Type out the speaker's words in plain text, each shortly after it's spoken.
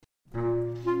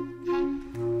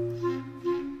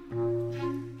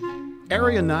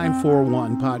Area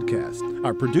 941 podcasts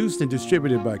are produced and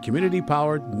distributed by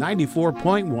community-powered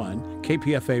 94.1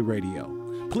 KPFA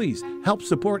Radio. Please help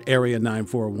support Area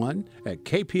 941 at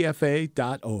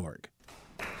kpfa.org.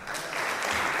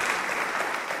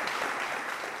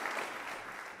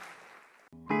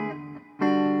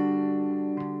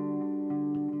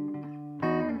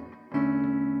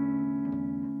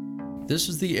 This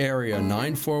is the Area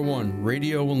 941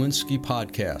 Radio Walensky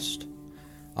podcast.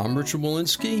 I'm Richard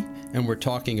Walensky, and we're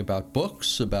talking about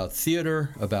books, about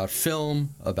theater, about film,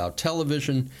 about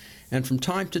television, and from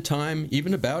time to time,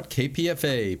 even about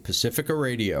KPFA, Pacifica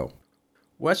Radio.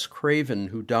 Wes Craven,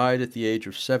 who died at the age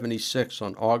of 76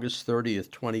 on August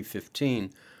 30th,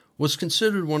 2015, was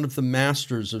considered one of the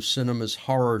masters of cinema's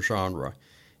horror genre.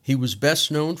 He was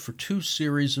best known for two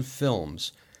series of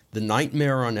films, the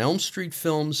Nightmare on Elm Street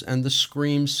films and the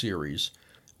Scream series,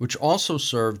 which also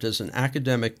served as an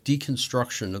academic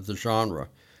deconstruction of the genre.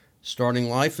 Starting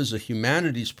life as a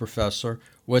humanities professor,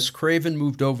 Wes Craven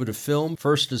moved over to film,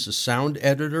 first as a sound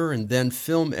editor and then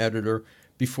film editor,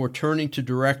 before turning to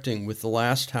directing with The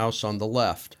Last House on the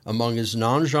Left. Among his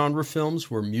non-genre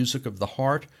films were Music of the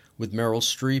Heart with Meryl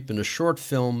Streep and a short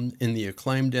film in the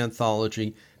acclaimed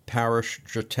anthology Parish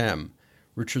Je T'aime.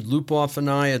 Richard Lupoff and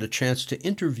I had a chance to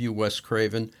interview Wes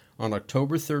Craven on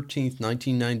October 13,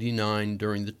 1999,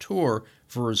 during the tour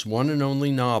for his one and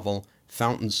only novel,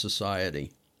 Fountain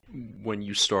Society. When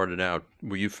you started out,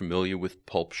 were you familiar with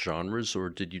pulp genres, or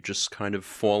did you just kind of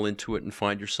fall into it and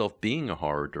find yourself being a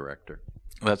horror director?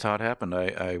 That's how it happened.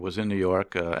 I was in New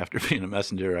York. After being a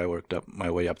messenger, I worked up my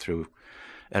way up through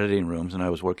editing rooms, and I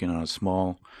was working on a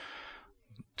small,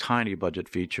 tiny budget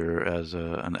feature as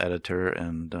an editor,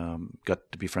 and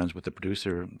got to be friends with the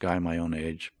producer, a guy my own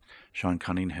age, Sean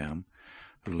Cunningham,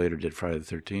 who later did Friday the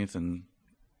 13th. And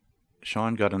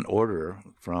Sean got an order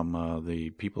from the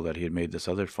people that he had made this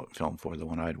other film for, the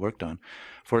one I had worked on,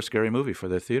 for a scary movie for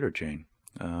their theater chain.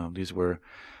 These were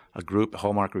a group,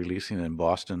 Hallmark Releasing in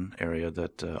Boston area,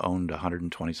 that owned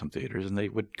 120-some theaters, and they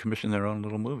would commission their own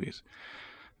little movies.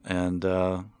 And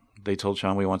they told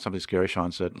Sean, we want something scary.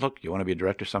 Sean said, look, you want to be a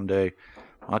director someday?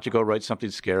 Why don't you go write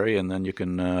something scary, and then you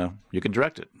can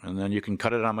direct it, and then you can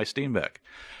cut it on my Steenbeck.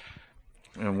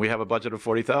 And we have a budget of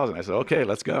 $40,000. I said, okay,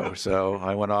 let's go. So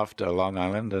I went off to Long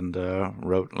Island and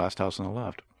wrote Last House on the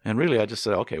Left. And really, I just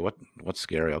said, okay, what's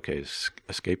scary? Okay,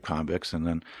 escape convicts. And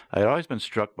then I had always been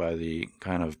struck by the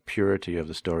kind of purity of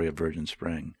the story of Virgin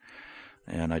Spring.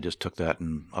 And I just took that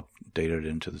and updated it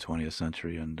into the 20th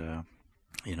century and,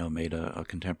 made a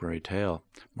contemporary tale,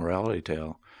 morality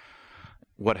tale.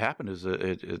 What happened is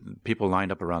people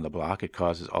lined up around the block. It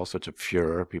causes all sorts of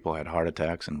furor. People had heart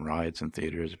attacks and riots in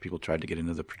theaters. People tried to get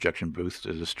into the projection booths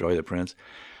to destroy the prints.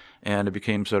 And it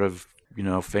became sort of,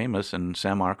 famous, and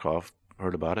Sam Markoff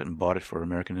heard about it and bought it for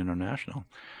American International.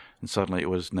 And suddenly it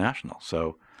was national.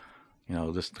 So,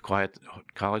 the quiet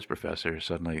college professor,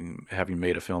 suddenly having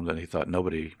made a film that he thought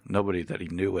nobody that he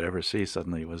knew would ever see,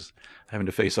 suddenly was having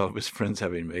to face all of his friends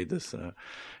having made this,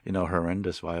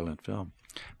 horrendous, violent film.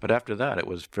 But after that, it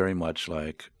was very much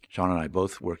like Sean and I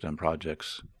both worked on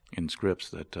projects in scripts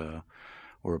that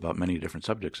were about many different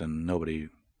subjects, and nobody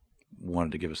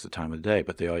wanted to give us the time of the day.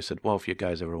 But they always said, well, if you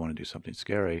guys ever want to do something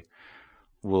scary,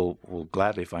 we'll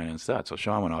gladly finance that. So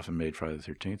Sean went off and made Friday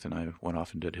the 13th, and I went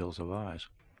off and did Hills of Eyes.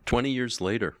 20 years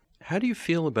later, how do you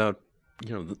feel about,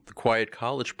 the quiet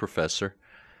college professor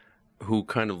who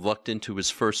kind of lucked into his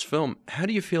first film? How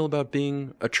do you feel about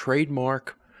being a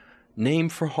trademark name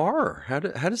for horror? How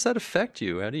does that affect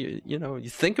you? How do you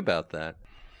think about that?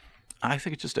 I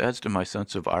think it just adds to my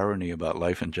sense of irony about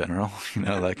life in general.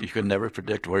 Like you can never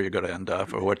predict where you're going to end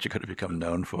up or what you're going to become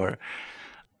known for.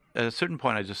 At a certain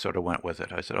point, I just sort of went with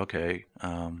it. I said, okay,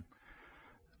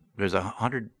 there's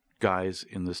 100 guys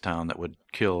in this town that would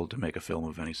kill to make a film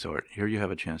of any sort. Here you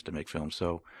have a chance to make films.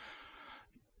 So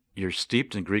you're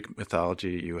steeped in Greek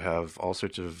mythology. You have all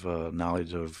sorts of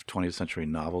knowledge of 20th century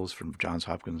novels from Johns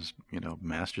Hopkins,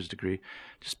 master's degree.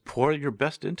 Just pour your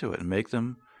best into it and make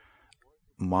them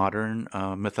modern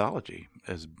mythology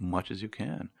as much as you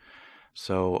can.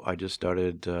 So I just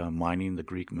started mining the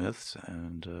Greek myths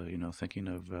and, thinking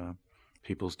of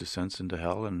people's descents into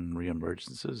hell and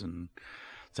reemergences and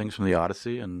things from the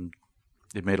Odyssey, and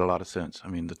it made a lot of sense. I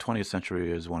mean, the 20th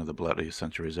century is one of the bloodiest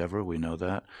centuries ever. We know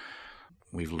that.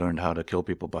 We've learned how to kill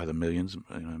people by the millions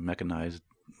in a mechanized,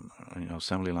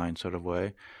 assembly line sort of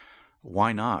way.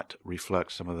 Why not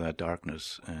reflect some of that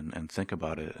darkness and think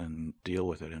about it and deal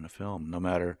with it in a film, no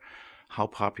matter how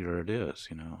popular it is?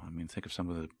 Think of some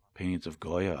of the paintings of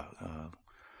Goya,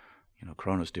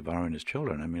 Cronus devouring his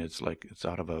children. I mean, it's like it's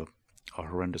out of a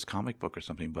horrendous comic book or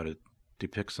something, but it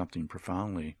depicts something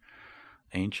profoundly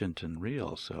ancient and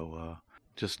real. So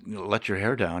just let your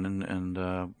hair down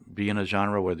and be in a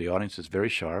genre where the audience is very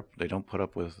sharp. They don't put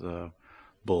up with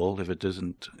bull. If it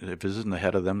isn't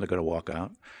ahead of them, they're going to walk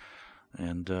out,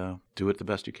 and do it the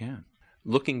best you can.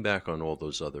 Looking back on all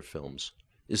those other films,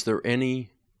 is there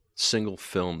any single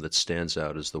film that stands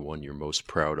out as the one you're most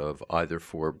proud of, either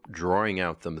for drawing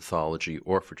out the mythology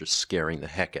or for just scaring the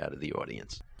heck out of the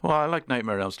audience? Well, I like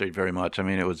Nightmare on Elm Street very much. I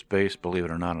mean, it was based, believe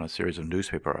it or not, on a series of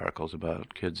newspaper articles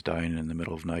about kids dying in the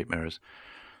middle of nightmares.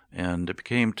 And it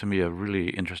became, to me, a really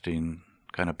interesting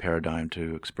kind of paradigm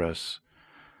to express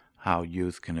how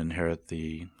youth can inherit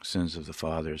the sins of the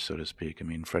fathers, so to speak. I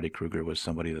mean, Freddy Krueger was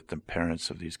somebody that the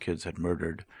parents of these kids had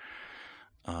murdered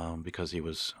because he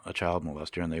was a child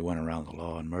molester, and they went around the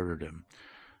law and murdered him.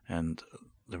 And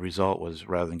the result was,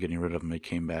 rather than getting rid of him, they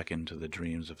came back into the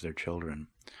dreams of their children.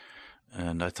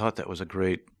 And I thought that was a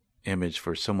great image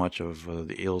for so much of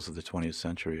the ills of the 20th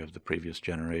century, of the previous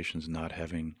generations not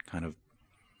having kind of,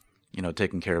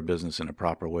 taken care of business in a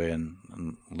proper way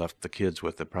and left the kids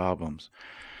with the problems.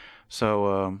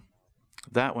 So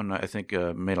that one, I think,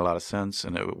 made a lot of sense,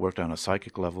 and it worked on a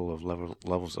psychic level of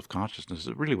levels of consciousness.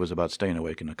 It really was about staying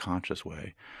awake in a conscious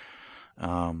way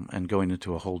and going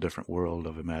into a whole different world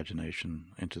of imagination,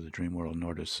 into the dream world, in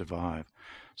order to survive.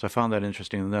 So I found that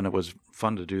interesting, and then it was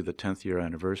fun to do the 10th year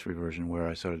anniversary version where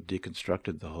I sort of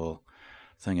deconstructed the whole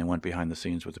thing and went behind the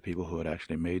scenes with the people who had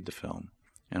actually made the film.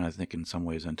 And I think in some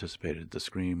ways anticipated the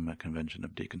Scream convention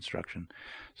of deconstruction.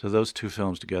 So those two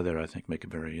films together, I think, make a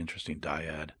very interesting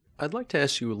dyad. I'd like to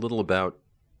ask you a little about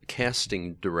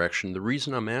casting direction. The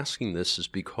reason I'm asking this is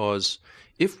because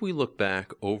if we look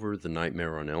back over the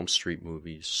Nightmare on Elm Street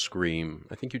movies, Scream,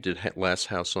 I think you did Last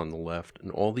House on the Left,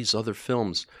 and all these other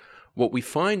films, what we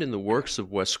find in the works of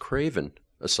Wes Craven,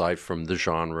 aside from the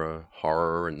genre,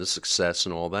 horror, and the success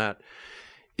and all that,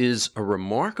 is a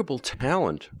remarkable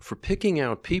talent for picking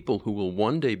out people who will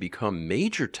one day become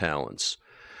major talents.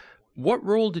 What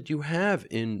role did you have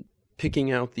in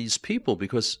picking out these people?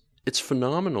 Because it's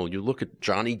phenomenal. You look at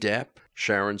Johnny Depp,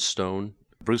 Sharon Stone.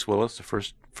 Bruce Willis, the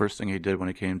first thing he did when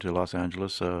he came to Los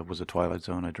Angeles was The Twilight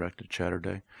Zone. I directed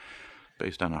Chatterday,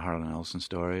 based on a Harlan Ellison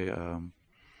story.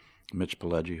 Mitch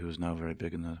Pileggi, who's now very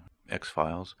big in the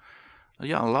X-Files.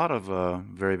 Yeah, a lot of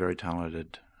very, very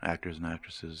talented actors and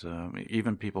actresses.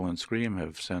 Even people in Scream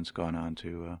have since gone on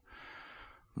to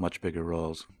much bigger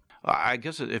roles. I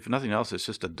guess, if nothing else, it's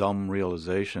just a dumb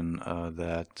realization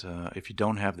that if you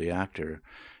don't have the actor,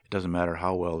 it doesn't matter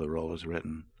how well the role is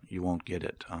written, you won't get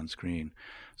it on screen.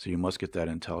 So you must get that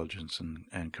intelligence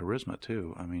and charisma,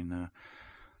 too. I mean,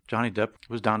 Johnny Depp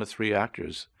was down to 3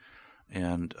 actors,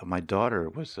 and my daughter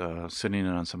was sitting in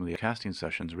on some of the casting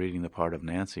sessions reading the part of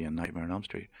Nancy in Nightmare on Elm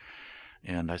Street.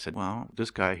 And I said, well,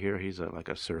 this guy here, he's like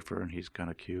a surfer, and he's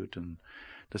kind of cute, and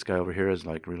this guy over here is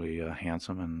like really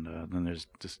handsome, and then there's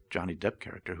this Johnny Depp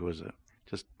character who was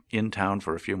just in town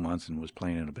for a few months and was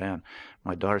playing in a band.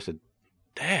 My daughter said,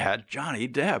 Dad, Johnny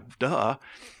Depp, duh.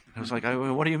 I was like,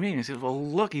 what do you mean? He said, well,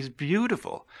 look, he's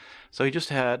beautiful. So he just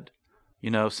had,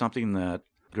 something that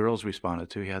girls responded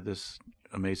to. He had this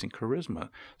amazing charisma.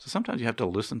 So sometimes you have to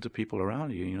listen to people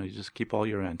around you. You just keep all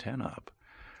your antenna up.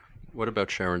 What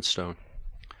about Sharon Stone?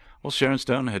 Well, Sharon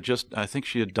Stone I think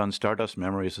she had done Stardust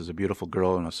Memories as a beautiful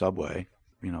girl in a subway,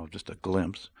 just a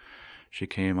glimpse. She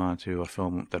came onto a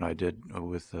film that I did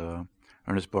with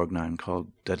Ernest Borgnine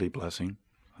called Deadly Blessing.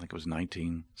 I think it was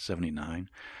 1979.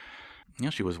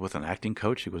 She was with an acting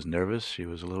coach. She was nervous. She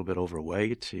was a little bit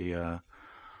overweight. She, was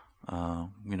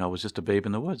just a babe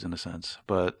in the woods in a sense.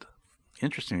 But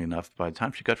interestingly enough, by the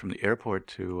time she got from the airport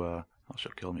to,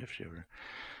 she'll kill me if she ever,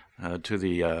 to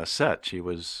the set, she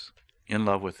was in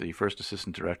love with the first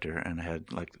assistant director and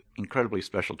had like incredibly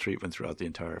special treatment throughout the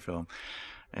entire film,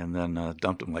 and then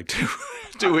dumped him like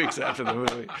two weeks after the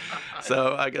movie.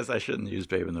 So I guess I shouldn't use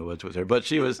Babe in the Woods with her, but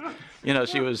she was,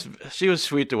 she was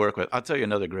sweet to work with. I'll tell you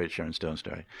another great Sharon Stone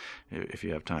story, if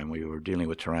you have time. We were dealing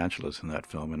with tarantulas in that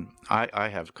film, and I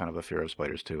have kind of a fear of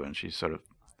spiders too, and she sort of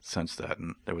sensed that.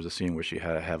 And there was a scene where she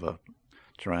had to have a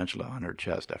tarantula on her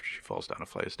chest after she falls down a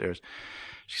flight of stairs.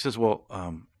 She says, well,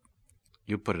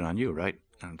 you put it on you, right?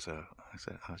 And so I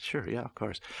said, sure, yeah, of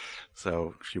course.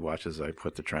 So she watches I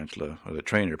put the tarantula, or the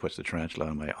trainer puts the tarantula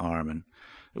on my arm. And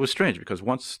it was strange because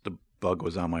once the bug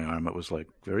was on my arm, it was like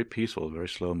very peaceful, very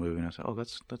slow moving. I said, oh,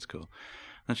 that's cool.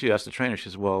 And she asked the trainer, she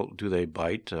says, well, do they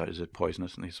bite? Is it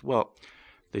poisonous? And he said, well,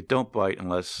 they don't bite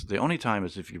unless, the only time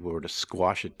is if you were to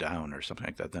squash it down or something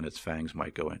like that, then its fangs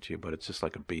might go into you, but it's just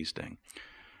like a bee sting.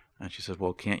 And she said,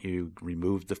 well, can't you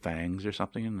remove the fangs or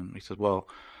something? And he said, well,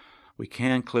 we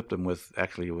can clip them with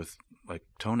like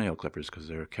toenail clippers because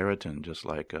they're keratin, just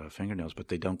like fingernails, but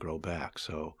they don't grow back.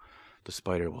 So the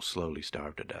spider will slowly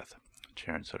starve to death.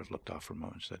 Sharon sort of looked off for a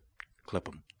moment and said, clip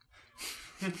them.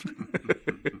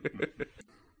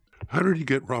 How did you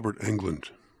get Robert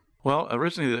Englund? Well,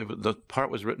 originally the part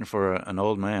was written for an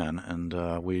old man,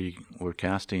 and we were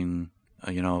casting,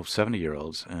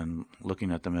 70-year-olds and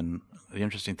looking at them. And the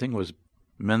interesting thing was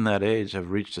men that age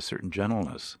have reached a certain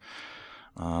gentleness.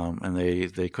 And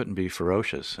they couldn't be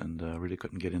ferocious and really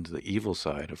couldn't get into the evil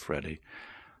side of Freddy.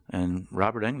 And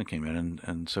Robert Englund came in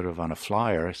and sort of on a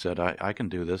flyer said, I can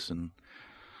do this.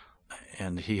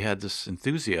 And he had this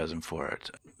enthusiasm for it,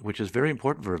 which is very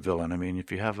important for a villain. I mean,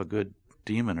 if you have a good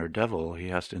demon or devil, he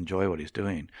has to enjoy what he's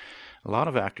doing. A lot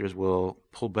of actors will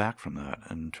pull back from that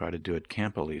and try to do it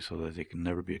campily so that they can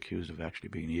never be accused of actually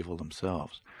being evil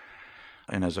themselves.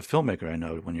 And as a filmmaker, I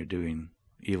know when you're doing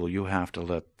evil, you have to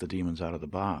let the demons out of the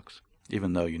box,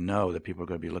 even though you know that people are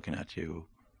going to be looking at you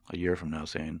a year from now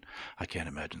saying, I can't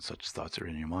imagine such thoughts are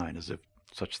in your mind, as if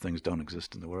such things don't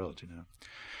exist in the world,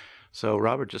 So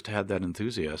Robert just had that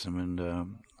enthusiasm,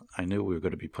 and I knew we were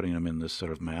going to be putting him in this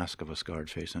sort of mask of a scarred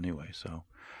face anyway. So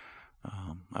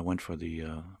I went for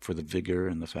the vigor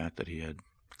and the fact that he had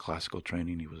classical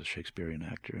training. He was a Shakespearean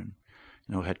actor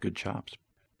and, had good chops.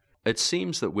 It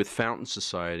seems that with Fountain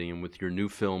Society and with your new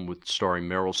film starring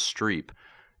Meryl Streep,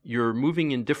 you're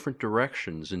moving in different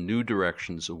directions and new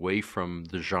directions away from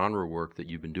the genre work that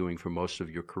you've been doing for most of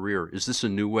your career. Is this a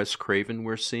new Wes Craven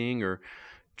we're seeing, or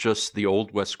just the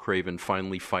old Wes Craven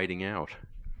finally fighting out?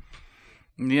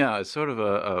 Yeah, it's sort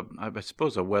of I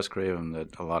suppose a Wes Craven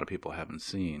that a lot of people haven't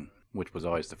seen, which was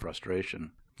always the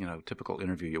frustration. Typical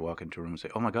interview, you walk into a room and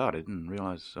say, oh my God, I didn't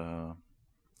realize...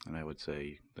 And I would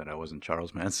say that I wasn't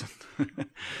Charles Manson.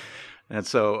 And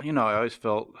so, I always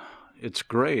felt it's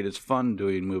great. It's fun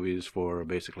doing movies for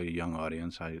basically a young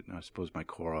audience. I suppose my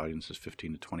core audience is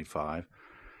 15 to 25.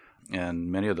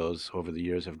 And many of those over the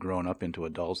years have grown up into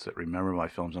adults that remember my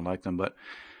films and like them. But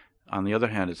on the other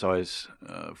hand, it's always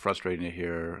frustrating to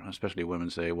hear, especially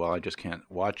women say, well, I just can't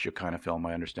watch your kind of film.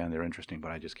 I understand they're interesting, but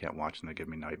I just can't watch them. They give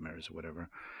me nightmares or whatever.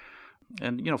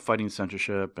 And, fighting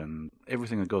censorship and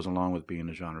everything that goes along with being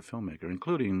a genre filmmaker,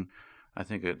 including, I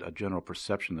think, a general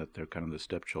perception that they're kind of the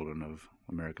stepchildren of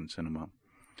American cinema.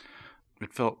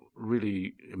 It felt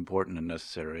really important and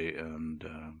necessary and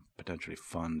potentially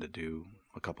fun to do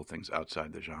a couple things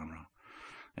outside the genre.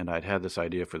 And I'd had this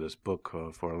idea for this book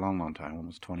for a long, long time,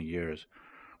 almost 20 years.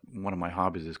 One of my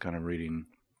hobbies is kind of reading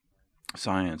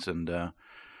science, and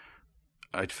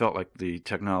I felt like the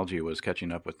technology was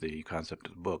catching up with the concept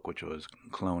of the book, which was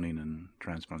cloning and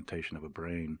transplantation of a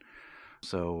brain.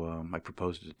 So I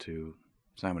proposed it to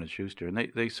Simon & Schuster,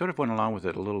 and they sort of went along with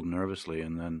it a little nervously,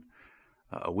 and then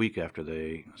a week after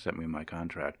they sent me my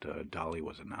contract, Dolly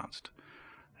was announced.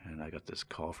 And I got this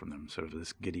call from them, sort of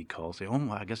this giddy call, saying,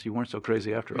 oh, I guess you weren't so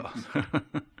crazy after all.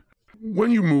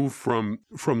 When you move from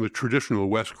the traditional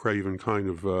Wes Craven kind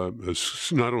of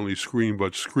not only scream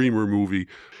but screamer movie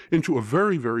into a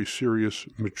very, very serious,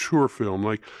 mature film,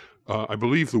 like I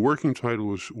believe the working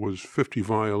title was 50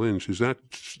 Violins. Is that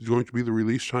going to be the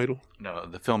release title? No,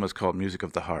 the film is called Music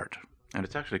of the Heart, and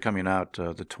it's actually coming out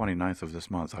the 29th of this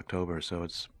month, October, so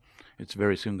it's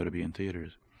very soon going to be in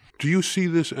theaters. Do you see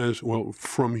this as, well,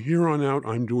 from here on out,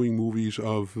 I'm doing movies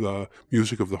of the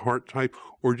Music of the Heart type,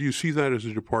 or do you see that as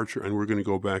a departure and we're going to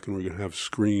go back and we're going to have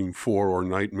Scream 4 or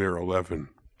Nightmare 11?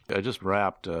 I just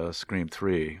wrapped Scream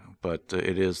 3, but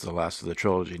it is the last of the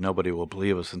trilogy. Nobody will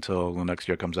believe us until the next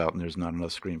year comes out and there's not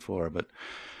another Scream 4, but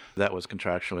that was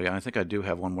contractually. I think I do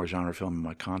have one more genre film in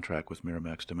my contract with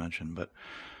Miramax Dimension, but,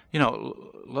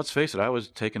 let's face it, I was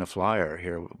taking a flyer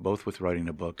here, both with writing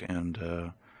a book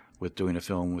and with doing a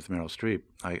film with Meryl Streep.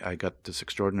 I got this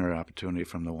extraordinary opportunity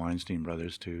from the Weinstein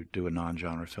brothers to do a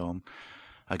non-genre film.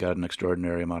 I got an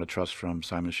extraordinary amount of trust from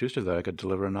Simon & Schuster that I could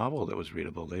deliver a novel that was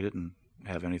readable. They didn't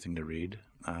have anything to read.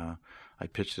 I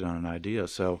pitched it on an idea.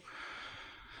 So,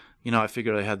 I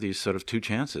figured I had these sort of two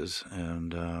chances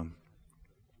and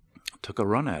took a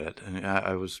run at it. And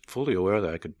I was fully aware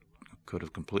that I could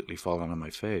have completely fallen on my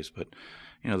face, but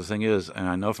the thing is, and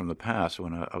I know from the past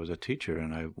when I was a teacher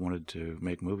and I wanted to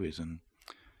make movies and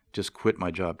just quit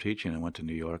my job teaching and went to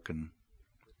New York, and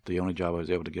the only job I was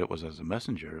able to get was as a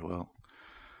messenger. Well,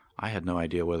 I had no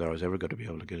idea whether I was ever going to be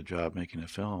able to get a job making a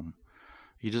film.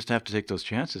 You just have to take those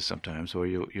chances sometimes, or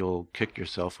you'll kick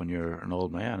yourself when you're an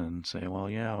old man and say, well,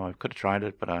 yeah, I could have tried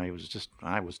it, but I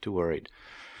was too worried.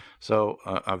 So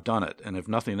I've done it, and if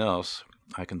nothing else,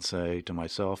 I can say to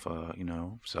myself,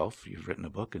 self, you've written a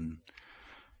book and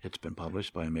it's been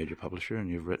published by a major publisher, and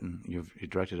you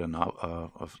directed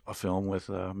a film with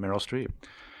Meryl Streep.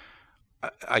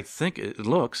 I think it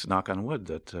looks, knock on wood,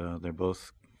 that they're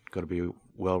both going to be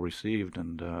well received,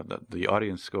 and the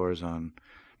audience scores on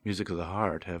Music of the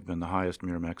Heart have been the highest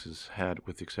Miramax has had,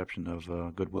 with the exception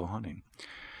of Good Will Hunting.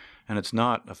 And it's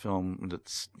not a film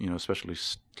that's, especially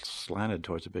slanted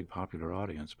towards a big popular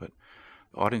audience, but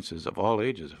audiences of all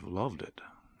ages have loved it.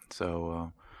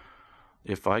 So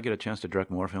if I get a chance to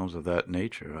direct more films of that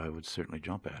nature, I would certainly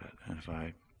jump at it. And if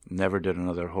I never did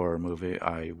another horror movie,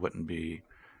 I wouldn't be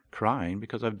crying,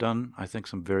 because I've done, I think,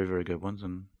 some very, very good ones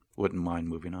and wouldn't mind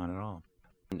moving on at all.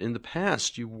 In the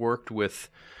past, you've worked with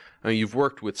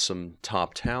some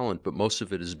top talent, but most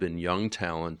of it has been young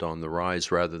talent on the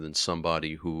rise rather than someone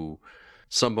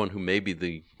who may be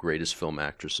the greatest film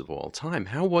actress of all time.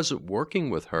 How was it working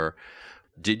with her?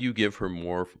 Did you give her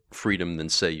more freedom than,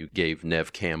 say, you gave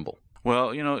Neve Campbell?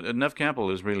 Well, Neve Campbell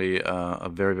is really a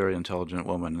very, very intelligent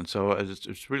woman, and so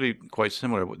it's really quite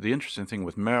similar. The interesting thing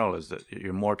with Meryl is that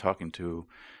you're more talking to,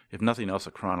 if nothing else,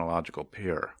 a chronological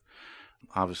peer.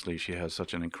 Obviously, she has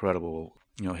such an incredible,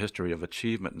 history of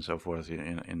achievement and so forth.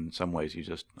 In some ways, you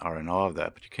just are in awe of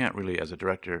that, but you can't really, as a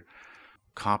director,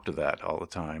 cop to that all the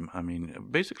time. I mean,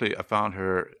 basically, I found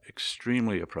her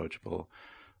extremely approachable,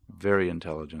 very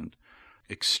intelligent,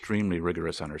 extremely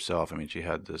rigorous on herself. I mean, she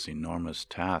had this enormous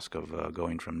task of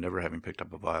going from never having picked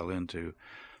up a violin to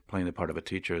playing the part of a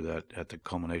teacher that, at the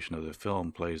culmination of the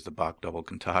film, plays the Bach double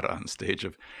cantata on stage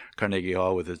of Carnegie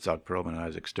Hall with Itzhak Perlman and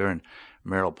Isaac Stern.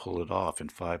 Meryl pulled it off in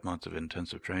 5 months of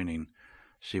intensive training.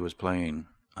 She was playing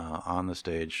on the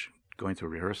stage, going through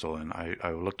rehearsal, and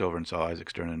I looked over and saw Isaac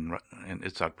Stern and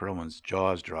Itzhak Perlman's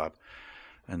jaws drop,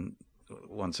 and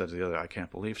one said to the other, "I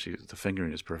can't believe the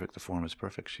fingering is perfect, the form is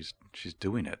perfect. She's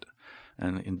doing it,"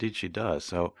 and indeed she does.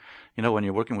 So, when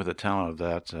you're working with a talent of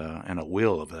that and a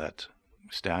will of that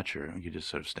stature, you just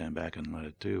sort of stand back and let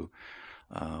it do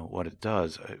what it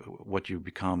does. What you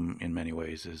become in many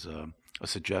ways is a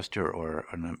suggester or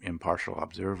an impartial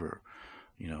observer,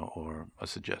 or a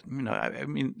suggest. I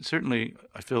mean, certainly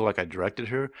I feel like I directed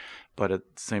her, but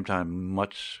at the same time,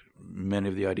 many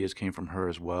of the ideas came from her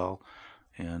as well.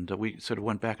 And we sort of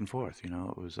went back and forth. It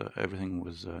was everything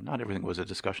was not everything was a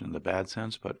discussion in the bad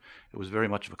sense, but it was very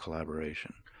much of a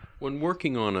collaboration. When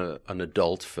working on an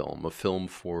adult film, a film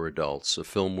for adults, a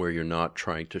film where you're not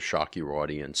trying to shock your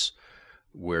audience,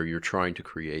 where you're trying to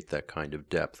create that kind of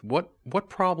depth, what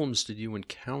problems did you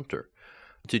encounter?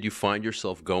 Did you find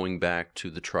yourself going back to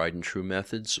the tried and true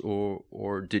methods,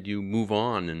 or did you move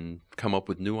on and come up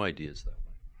with new ideas that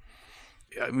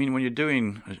way? I mean, when you're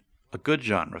doing a good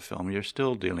genre film, you're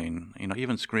still dealing,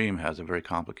 even Scream has a very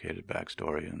complicated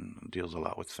backstory and deals a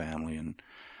lot with family and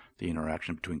the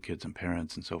interaction between kids and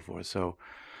parents and so forth. So,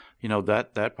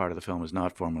 that part of the film is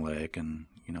not formulaic, and,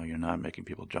 you're not making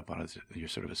people jump on it. You're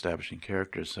sort of establishing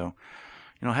characters. So,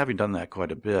 having done that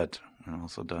quite a bit, and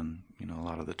also done, a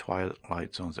lot of the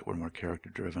Twilight Zones that were more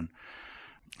character-driven,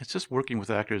 it's just working with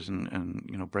actors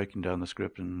and breaking down the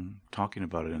script and talking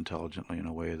about it intelligently in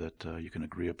a way that you can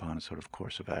agree upon a sort of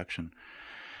course of action.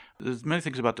 There's many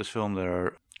things about this film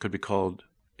that could be called,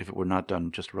 if it were not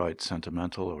done just right,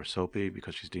 sentimental or soapy,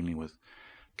 because she's dealing with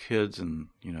kids, and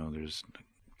there's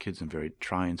kids in very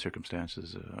trying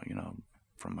circumstances,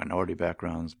 from minority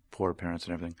backgrounds, poor parents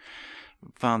and everything.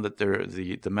 Found that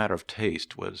the matter of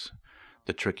taste was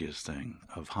the trickiest thing,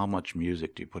 of how much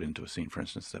music do you put into a scene, for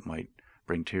instance, that might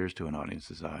bring tears to an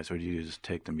audience's eyes, or do you just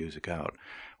take the music out?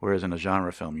 Whereas in a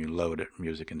genre film, you load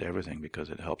music into everything because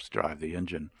it helps drive the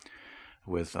engine.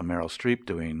 With Meryl Streep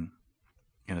doing,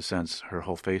 in a sense, her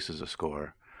whole face is a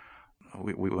score,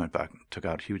 we went back and took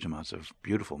out huge amounts of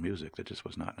beautiful music that just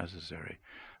was not necessary.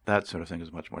 That sort of thing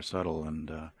is much more subtle,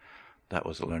 and that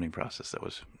was a learning process that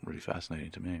was really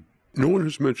fascinating to me. No one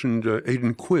has mentioned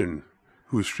Aidan Quinn,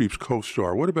 who is Streep's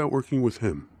co-star. What about working with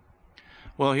him?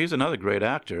 Well, he's another great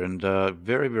actor, and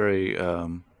very, very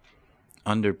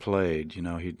underplayed.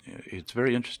 It's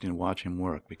very interesting to watch him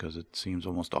work because it seems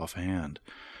almost offhand,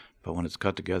 but when it's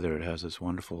cut together, it has this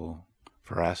wonderful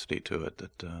veracity to it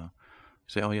that you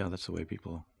say, "Oh yeah, that's the way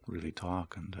people really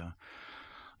talk." And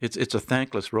it's a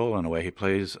thankless role in a way. He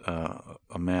plays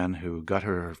a man who got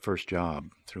her first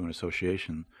job through an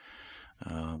association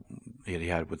he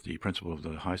had with the principal of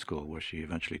the high school where she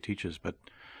eventually teaches,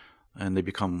 and they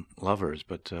become lovers.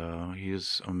 But he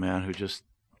is a man who just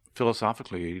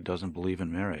philosophically doesn't believe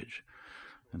in marriage,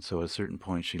 and so at a certain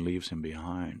point she leaves him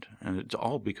behind. And it's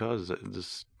all because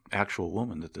this actual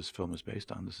woman that this film is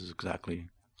based on, this is exactly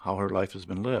how her life has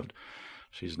been lived.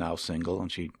 She's now single,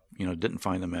 and she didn't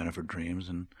find the man of her dreams,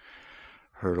 and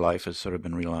her life has sort of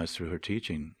been realized through her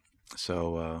teaching.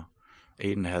 So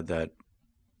Aidan had that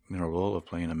role of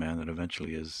playing a man that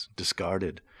eventually is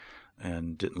discarded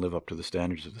and didn't live up to the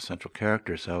standards of the central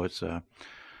character. So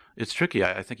it's tricky.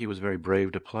 I think he was very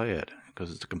brave to play it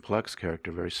because it's a complex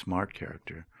character, very smart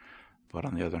character. But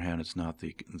on the other hand, it's not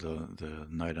the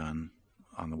knight on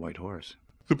the white horse.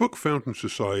 The book Fountain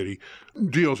Society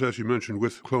deals, as you mentioned,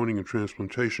 with cloning and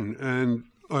transplantation, and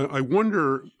I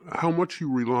wonder how much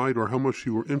you relied or how much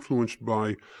you were influenced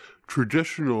by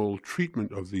traditional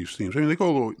treatment of these themes. I mean, they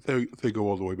go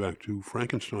all the way back to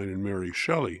Frankenstein and Mary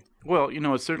Shelley. Well,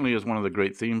 it certainly is one of the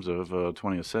great themes of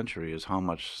 20th century is how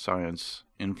much science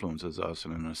influences us,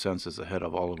 and in a sense is ahead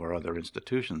of all of our other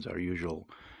institutions. Our usual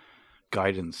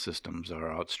guidance systems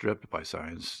are outstripped by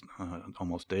science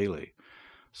almost daily.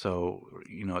 So,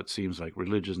 it seems like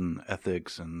religion,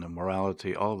 ethics, and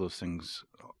morality, all of those things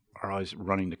are always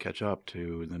running to catch up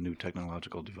to the new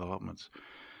technological developments.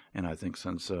 And I think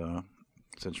since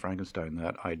Frankenstein,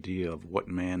 that idea of what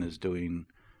man is doing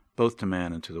both to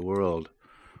man and to the world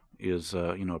is,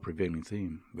 a prevailing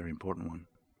theme, very important one.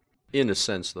 In a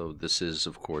sense, though, this is,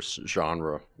 of course,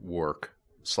 genre work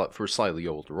for a slightly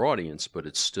older audience, but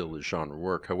it's still a genre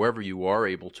work. However, you are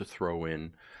able to throw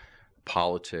in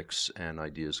politics and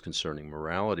ideas concerning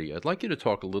morality. I'd like you to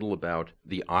talk a little about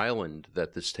the island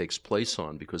that this takes place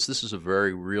on, because this is a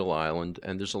very real island,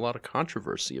 and there's a lot of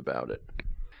controversy about it.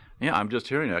 Yeah, I'm just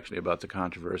hearing actually about the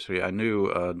controversy. I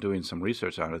knew doing some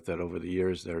research on it that over the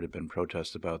years there had been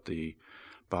protests about the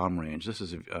bomb range. This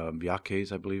is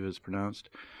Vieques, I believe it's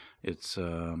pronounced. It's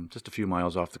just a few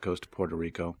miles off the coast of Puerto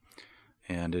Rico,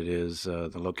 and it is the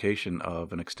location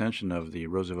of an extension of the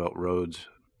Roosevelt Roads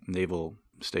Naval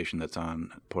Station that's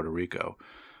on Puerto Rico,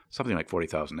 something like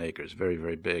 40,000 acres, very,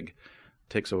 very big.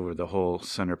 Takes over the whole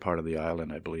center part of the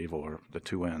island, I believe, or the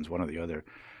two ends, one or the other.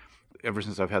 Ever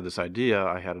since I've had this idea,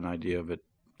 I had an idea of it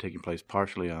taking place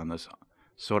partially on this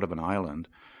sort of an island,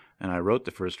 and I wrote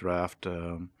the first draft,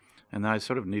 and I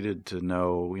sort of needed to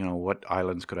know, what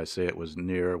islands could I say it was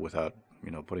near without,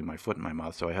 putting my foot in my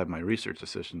mouth. So I had my research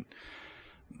assistant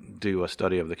do a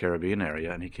study of the Caribbean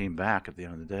area, and he came back at the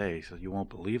end of the day. He said, "You won't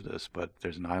believe this, but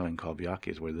there's an island called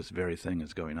Vieques where this very thing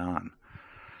is going on."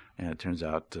 And it turns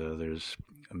out there's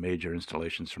major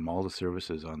installations from all the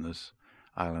services on this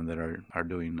island that are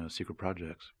doing secret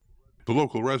projects. The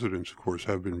local residents, of course,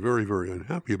 have been very, very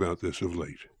unhappy about this of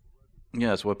late.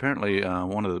 Yes, well, apparently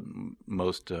one of the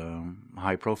most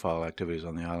high-profile activities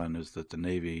on the island is that the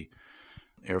Navy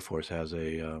Air Force has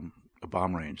a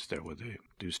bomb range there where they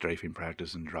do strafing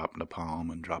practice and drop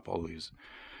napalm and drop all these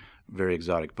very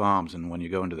exotic bombs. And when you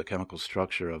go into the chemical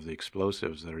structure of the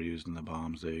explosives that are used in the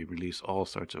bombs, they release all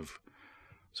sorts of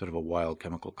sort of a wild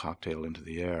chemical cocktail into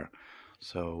the air.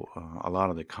 So a lot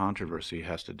of the controversy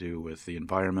has to do with the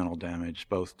environmental damage,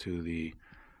 both to the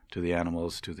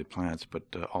animals, to the plants, but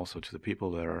also to the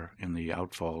people that are in the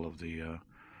outfall of the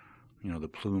the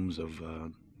plumes of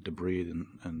debris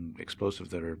and explosives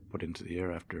that are put into the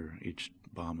air after each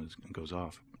bomb goes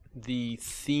off. The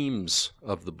themes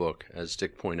of the book, as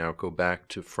Dick pointed out, go back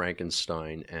to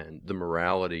Frankenstein and the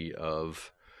morality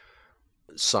of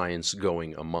science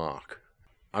going amok.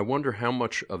 I wonder how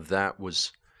much of that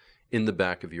was in the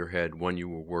back of your head when you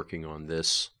were working on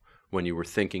this, when you were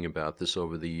thinking about this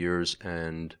over the years,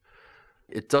 and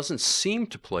it doesn't seem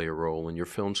to play a role in your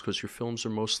films because your films are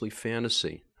mostly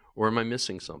fantasy. Or am I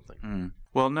missing something?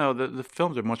 Well, no, the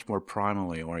films are much more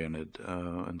primally oriented,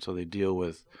 and so they deal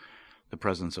with the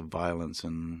presence of violence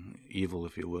and evil,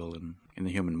 if you will, in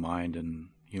the human mind and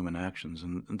human actions.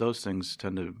 And those things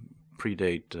tend to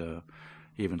predate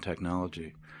even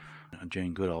technology.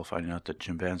 Jane Goodall finding out that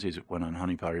chimpanzees went on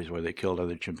hunting parties where they killed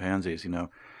other chimpanzees,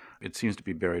 it seems to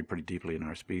be buried pretty deeply in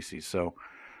our species. So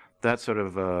that sort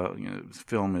of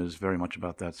film is very much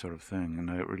about that sort of thing,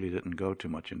 and I really didn't go too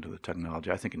much into the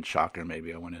technology. I think in Shocker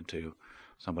maybe I went into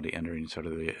somebody entering sort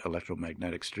of the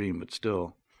electromagnetic stream, but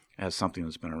still as something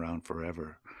that's been around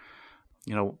forever.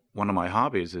 One of my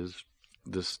hobbies is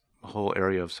this whole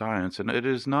area of science, and it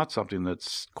is not something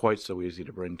that's quite so easy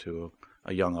to bring to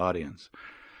a young audience.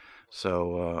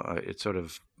 So it sort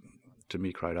of, to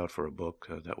me, cried out for a book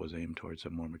that was aimed towards a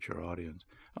more mature audience.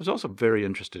 I was also very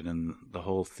interested in the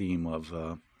whole theme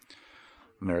of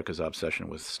America's obsession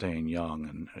with staying young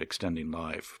and extending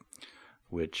life,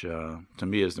 which to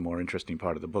me is the more interesting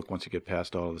part of the book. Once you get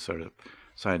past all the sort of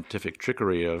scientific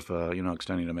trickery of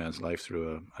extending a man's life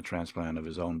through a transplant of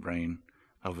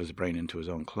his brain into his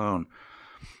own clone,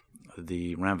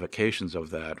 the ramifications of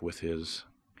that with his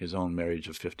own marriage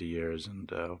of 50 years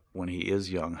and when he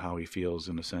is young, how he feels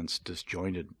in a sense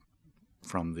disjointed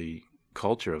from the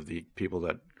culture of the people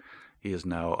that he is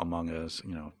now among as,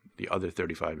 the other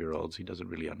 35-year-olds. He doesn't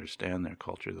really understand their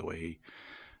culture the way he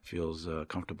feels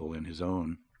comfortable in his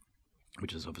own.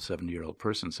 which is of a 70-year-old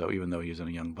person. So even though he's in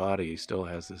a young body, he still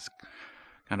has this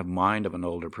kind of mind of an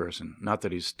older person. Not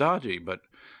that he's stodgy, but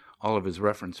all of his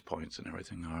reference points and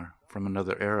everything are from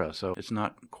another era. So it's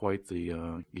not quite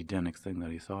the Edenic thing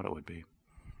that he thought it would be.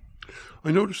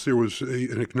 I noticed there was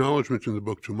an acknowledgement in the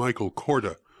book to Michael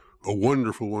Korda, a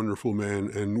wonderful, wonderful man,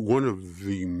 and one of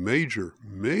the major,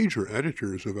 major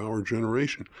editors of our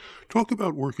generation. Talk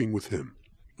about working with him.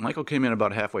 Michael came in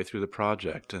about halfway through the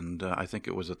project, and I think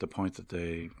it was at the point that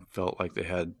they felt like they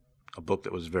had a book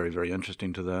that was very, very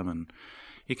interesting to them, and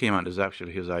he came out as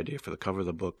actually his idea for the cover of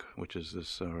the book, which is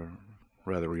this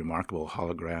rather remarkable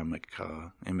hologramic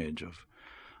image of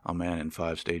a man in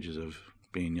 5 stages of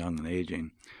being young and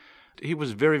aging. He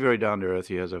was very, very down to earth.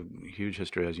 He has a huge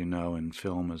history, as you know, in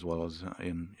film as well as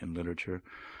in literature.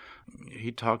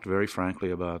 He talked very frankly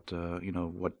about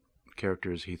what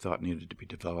characters he thought needed to be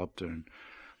developed, and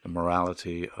the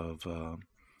morality of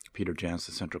Peter Jantz,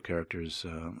 the central character's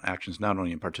actions, not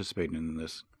only in participating in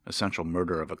this essential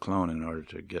murder of a clone in order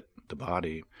to get the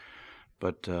body,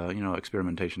 but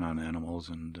experimentation on animals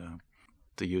and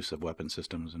the use of weapon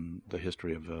systems and the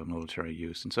history of military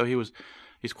use. And so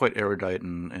he's quite erudite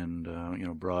and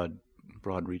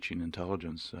broad-reaching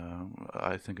intelligence.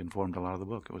 I think informed a lot of the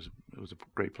book. It was a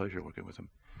great pleasure working with him.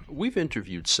 We've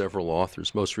interviewed several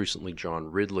authors, most recently John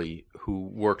Ridley, who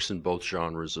works in both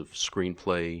genres of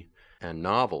screenplay and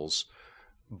novels,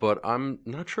 but I'm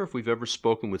not sure if we've ever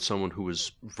spoken with someone who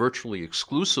has virtually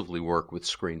exclusively worked with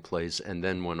screenplays and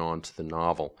then went on to the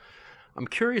novel. I'm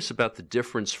curious about the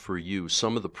difference for you,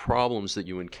 some of the problems that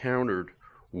you encountered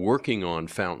working on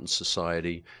Fountain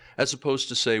Society, as opposed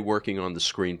to, say, working on the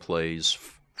screenplays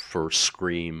for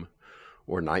Scream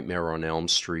or Nightmare on Elm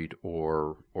Street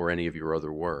or any of your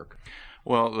other work.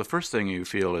 Well, the first thing you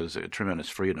feel is a tremendous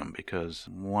freedom, because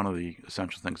one of the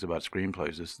essential things about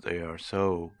screenplays is they are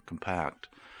so compact.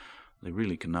 They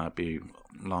really cannot be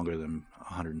longer than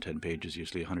 110 pages.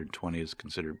 Usually 120 is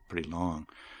considered pretty long.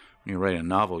 When you write a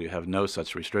novel, you have no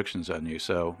such restrictions on you,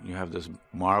 so you have this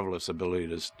marvelous ability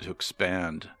to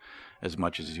expand as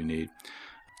much as you need.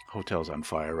 Hotel's on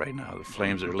fire right now. The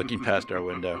flames are licking past our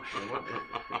window.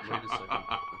 Wait a second.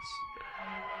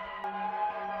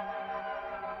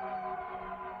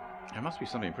 There must be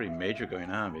something pretty major going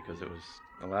on, because it was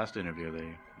the last interview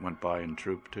they went by in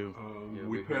Troop, too.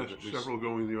 We passed several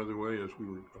going the other way as we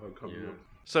were coming up.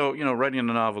 So, writing a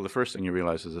novel, the first thing you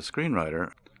realize as a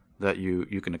screenwriter that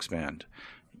you can expand.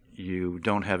 You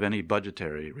don't have any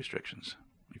budgetary restrictions.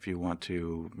 If you want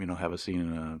to, have a scene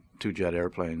in 2 jet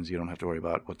airplanes, you don't have to worry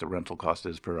about what the rental cost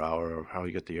is per hour or how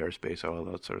you get the airspace, all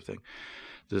that sort of thing.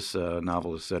 This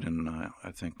novel is set in,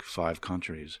 I think, 5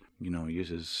 countries.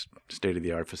 Uses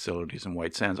state-of-the-art facilities in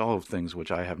White Sands, all of things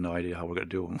which I have no idea how we're going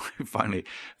to do when we finally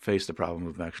face the problem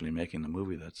of actually making the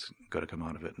movie that's going to come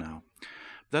out of it now.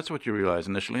 That's what you realize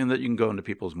initially, and that you can go into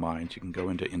people's minds. You can go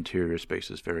into interior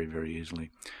spaces very, very easily.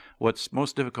 What's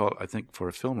most difficult, I think, for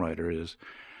a film writer is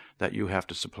that you have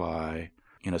to supply,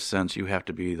 in a sense, you have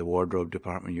to be the wardrobe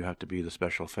department, you have to be the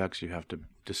special effects, you have to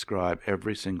describe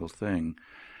every single thing.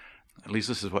 At least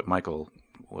this is what Michael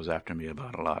was after me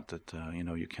about a lot, that,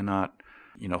 you cannot,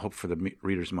 hope for the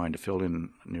reader's mind to fill in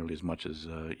nearly as much as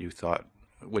you thought.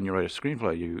 When you write a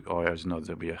screenplay, you always know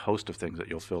there'll be a host of things that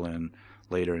you'll fill in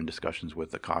later in discussions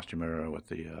with the costumer or with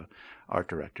the art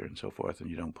director and so forth, and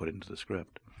you don't put it into the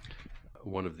script.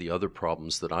 One of the other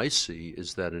problems that I see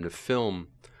is that in a film,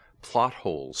 plot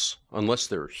holes, unless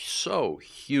they're so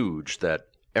huge that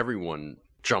everyone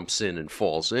jumps in and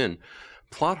falls in,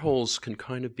 plot holes can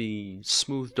kind of be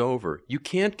smoothed over. You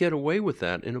can't get away with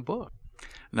that in a book.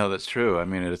 No, that's true. I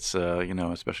mean, it's,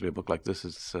 especially a book like this,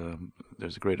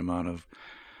 there's a great amount of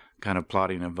kind of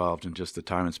plotting involved in just the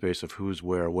time and space of who's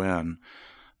where when,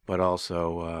 but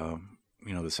also,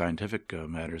 the scientific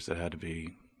matters that had to be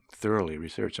thoroughly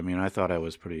researched. I mean, I thought I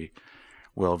was pretty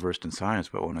well-versed in science,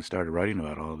 but when I started writing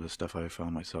about all of this stuff, I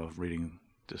found myself reading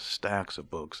just stacks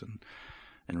of books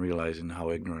and realizing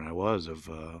how ignorant I was of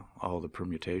all the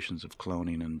permutations of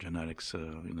cloning and genetics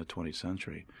in the 20th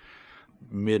century.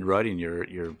 Mid-writing,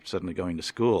 you're suddenly going to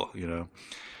school,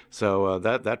 So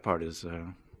that part is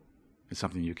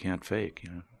something you can't fake,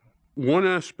 One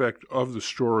aspect of the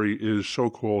story is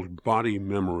so-called body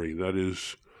memory. That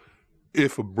is,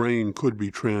 if a brain could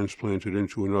be transplanted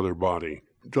into another body,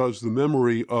 does the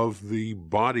memory of the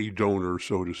body donor,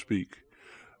 so to speak,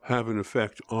 have an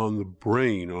effect on the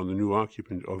brain, on the new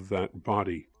occupant of that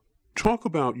body? Talk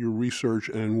about your research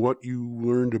and what you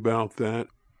learned about that.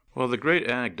 Well, the great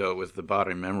anecdote with the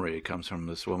body memory comes from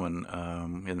this woman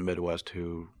in the Midwest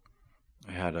who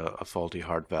had a faulty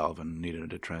heart valve and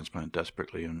needed a transplant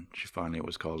desperately, and she finally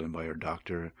was called in by her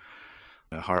doctor.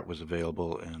 a heart was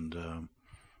available, and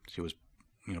she was,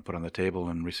 put on the table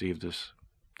and received this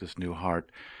new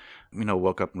heart.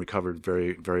 Woke up and recovered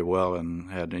very, very well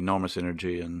and had enormous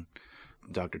energy, and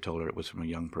the doctor told her it was from a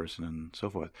young person and so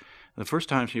forth. The first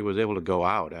time she was able to go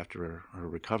out after her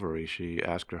recovery, she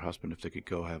asked her husband if they could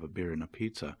go have a beer and a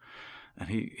pizza. And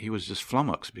he was just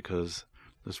flummoxed because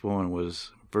this woman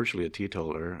was virtually a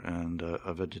teetotaler and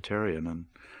a vegetarian, and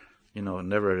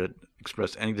never had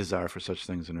expressed any desire for such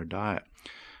things in her diet.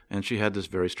 And she had this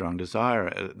very strong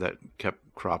desire that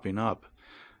kept cropping up,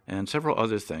 and several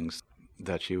other things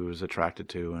that she was attracted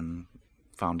to and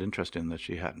found interest in that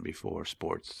she hadn't before.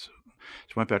 Sports.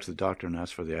 She went back to the doctor and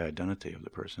asked for the identity of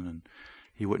the person, and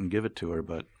he wouldn't give it to her,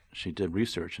 but she did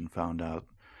research and found out,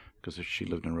 because she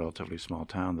lived in a relatively small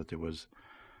town, that there was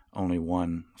only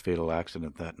one fatal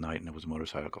accident that night, and it was a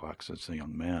motorcycle accident. It's a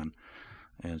young man.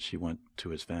 And she went to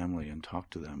his family and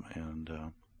talked to them,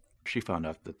 and she found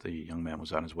out that the young man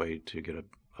was on his way to get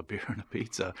a beer and a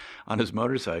pizza on his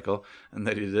motorcycle, and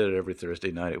that he did it every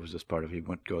Thursday night. It was just part of, he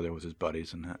went go there with his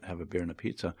buddies and have a beer and a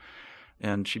pizza.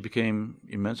 And she became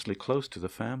immensely close to the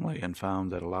family and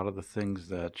found that a lot of the things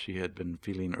that she had been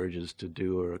feeling urges to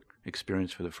do or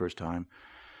experience for the first time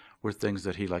were things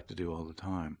that he liked to do all the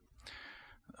time.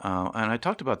 And I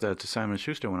talked about that to Simon &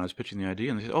 Schuster when I was pitching the idea,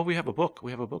 and they said, "Oh, we have a book.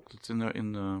 We have a book that's in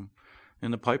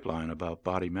the pipeline about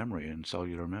body memory and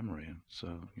cellular memory, and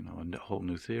so a whole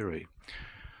new theory."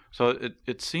 So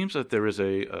it seems that there is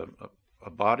a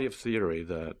body of theory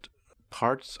that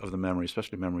parts of the memory,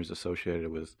 especially memories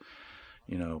associated with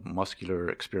muscular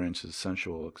experiences,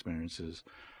 sensual experiences,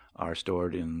 are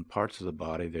stored in parts of the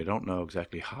body. They don't know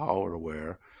exactly how or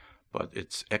where, but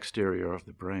it's exterior of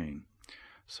the brain.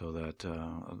 So that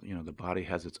the body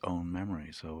has its own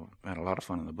memory. So I had a lot of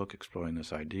fun in the book exploring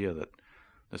this idea that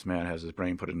this man has his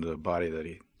brain put into the body that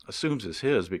he assumes is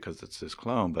his because it's his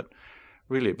clone, but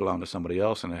really it belonged to somebody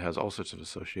else, and it has all sorts of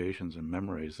associations and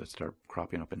memories that start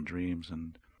cropping up in dreams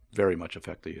and very much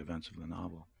affect the events of the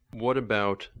novel. What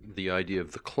about the idea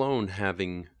of the clone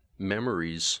having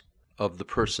memories of the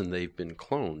person they've been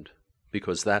cloned?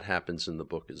 Because that happens in the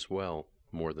book as well,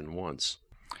 more than once.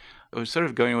 I was sort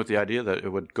of going with the idea that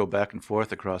it would go back and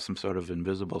forth across some sort of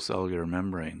invisible cellular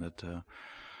membrane, that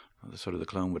the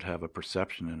clone would have a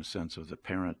perception, in a sense, of the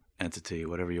parent entity,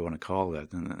 whatever you want to call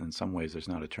that. And in some ways, there's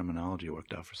not a terminology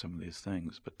worked out for some of these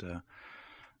things. But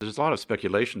there's a lot of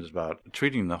speculations about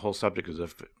treating the whole subject as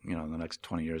if, in the next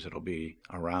 20 years it'll be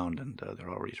around, and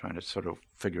they're already trying to sort of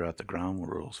figure out the ground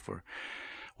rules for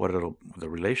the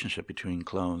relationship between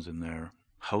clones and their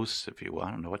hosts, if you will.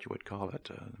 I don't know what you would call it.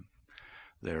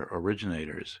 Their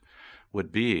originators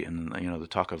would be, and the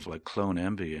talk of like clone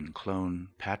envy and clone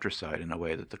patricide, in a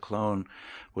way that the clone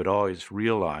would always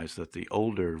realize that the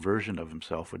older version of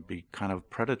himself would be kind of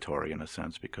predatory in a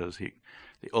sense, because the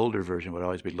older version would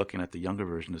always be looking at the younger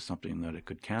version as something that it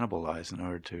could cannibalize in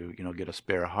order to get a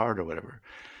spare heart or whatever.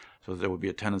 So there would be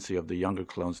a tendency of the younger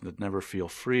clones that never feel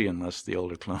free unless the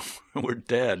older clone were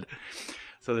dead.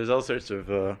 So there's all sorts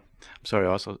of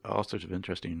all sorts of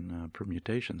interesting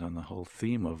permutations on the whole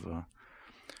theme of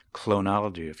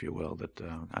clonology, if you will, that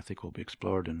I think will be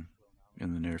explored in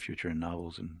the near future in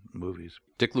novels and movies.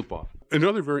 Dick Lupoff.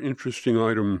 Another very interesting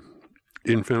item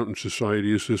in Fountain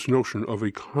Society is this notion of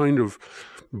a kind of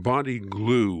body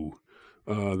glue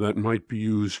that might be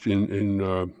used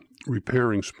in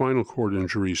repairing spinal cord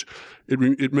injuries.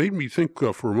 It made me think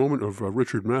for a moment of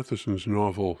Richard Matheson's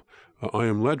novel, I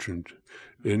Am Legend,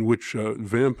 in which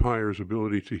vampires'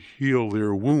 ability to heal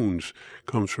their wounds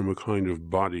comes from a kind of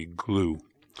body glue.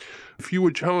 If you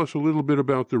would tell us a little bit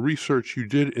about the research you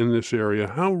did in this area,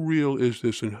 how real is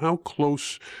this, and how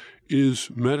close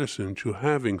is medicine to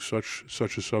having such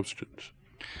a substance?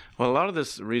 Well, a lot of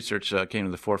this research came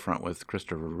to the forefront with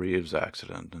Christopher Reeve's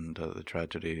accident and the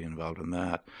tragedy involved in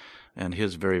that, and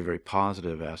his very, very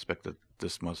positive aspect that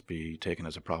this must be taken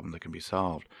as a problem that can be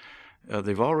solved.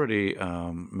 They've already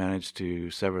managed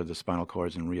to sever the spinal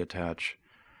cords and reattach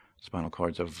spinal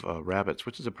cords of rabbits,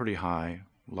 which is a pretty high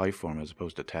life form as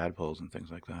opposed to tadpoles and things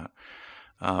like that.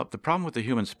 The problem with the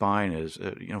human spine is,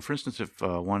 for instance, if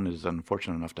one is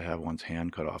unfortunate enough to have one's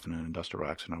hand cut off in an industrial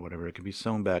accident or whatever, it can be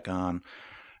sewn back on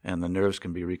and the nerves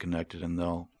can be reconnected and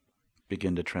they'll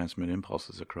begin to transmit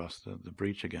impulses across the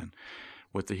breach again.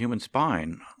 With the human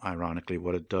spine, ironically,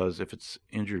 what it does, if it's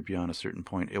injured beyond a certain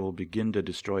point, it will begin to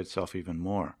destroy itself even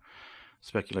more.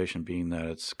 Speculation being that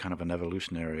it's kind of an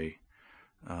evolutionary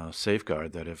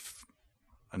safeguard, that if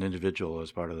an individual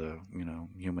as part of the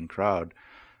human crowd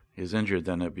is injured,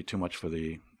 then it'd be too much for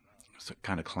the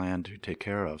kind of clan to take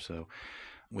care of. So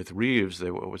With Reeves,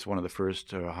 it was one of the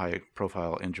first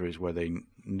high-profile injuries where they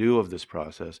knew of this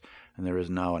process, and there is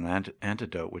now an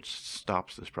antidote which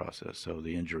stops this process. So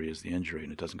the injury is the injury,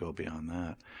 and it doesn't go beyond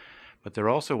that. But they're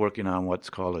also working on what's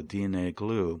called a DNA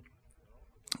glue,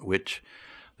 which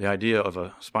the idea of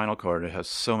a spinal cord, it has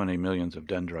so many millions of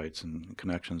dendrites and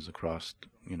connections across,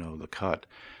 the cut,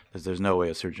 that there's no way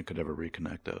a surgeon could ever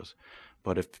reconnect those.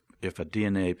 But if a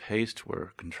DNA paste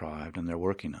were contrived, and they're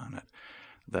working on it,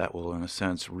 that will, in a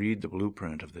sense, read the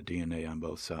blueprint of the DNA on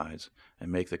both sides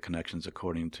and make the connections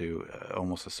according to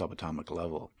almost a subatomic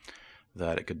level,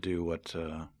 that it could do what,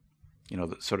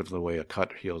 sort of the way a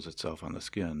cut heals itself on the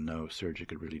skin. No surgeon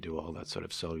could really do all that sort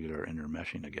of cellular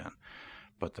intermeshing again,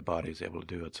 but the body is able to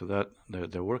do it. So that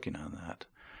they're working on that,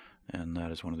 and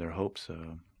that is one of their hopes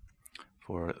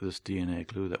for this DNA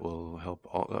glue that will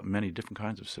help many different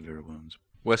kinds of severe wounds.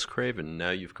 Wes Craven, now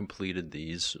you've completed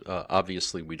these.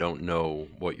 Obviously, we don't know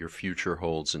what your future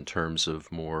holds in terms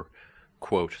of more,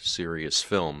 quote, serious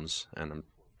films. And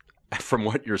from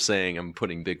what you're saying, I'm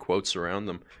putting big quotes around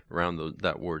them,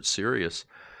 that word serious.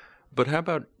 But how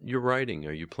about your writing?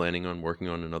 Are you planning on working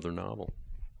on another novel?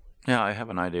 Yeah, I have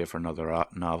an idea for another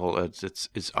novel.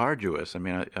 It's arduous. I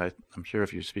mean, I'm sure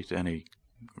if you speak to any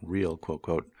real, quote,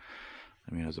 quote,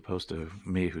 as opposed to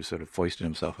me who sort of foisted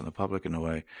himself in the public in a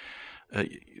way,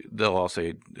 they'll all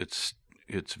say it's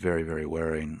very, very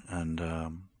wearing, and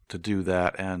to do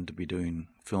that and to be doing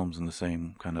films in the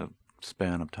same kind of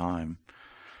span of time,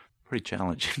 pretty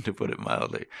challenging to put it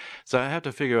mildly. So I have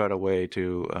to figure out a way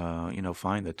to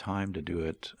find the time to do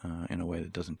it in a way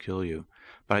that doesn't kill you.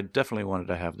 But I definitely wanted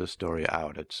to have this story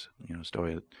out. It's a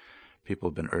story that people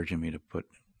have been urging me to put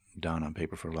down on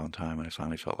paper for a long time, and I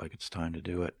finally felt like it's time to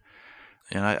do it.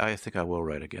 And I think I will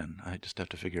write again. I just have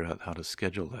to figure out how to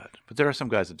schedule that. But there are some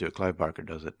guys that do it. Clive Barker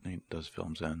does it. He does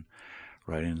films and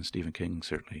writing. And Stephen King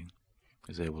certainly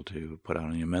is able to put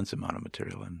out an immense amount of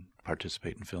material and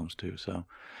participate in films too. So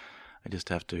I just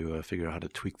have to figure out how to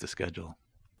tweak the schedule.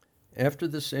 After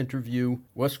this interview,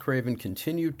 Wes Craven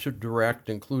continued to direct,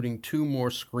 including 2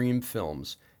 more Scream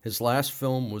films. His last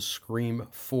film was Scream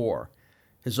 4.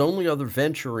 His only other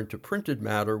venture into printed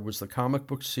matter was the comic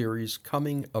book series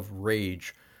Coming of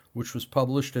Rage, which was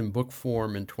published in book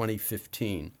form in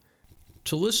 2015.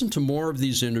 To listen to more of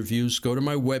these interviews, go to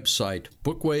my website,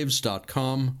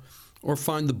 bookwaves.com, or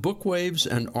find the Bookwaves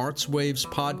and Artswaves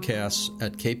podcasts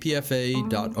at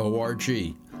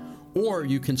kpfa.org. Or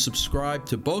you can subscribe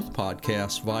to both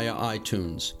podcasts via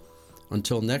iTunes.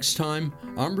 Until next time,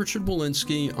 I'm Richard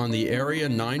Wolinsky on the Area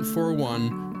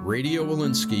 941 Radio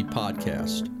Wolinsky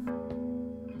podcast.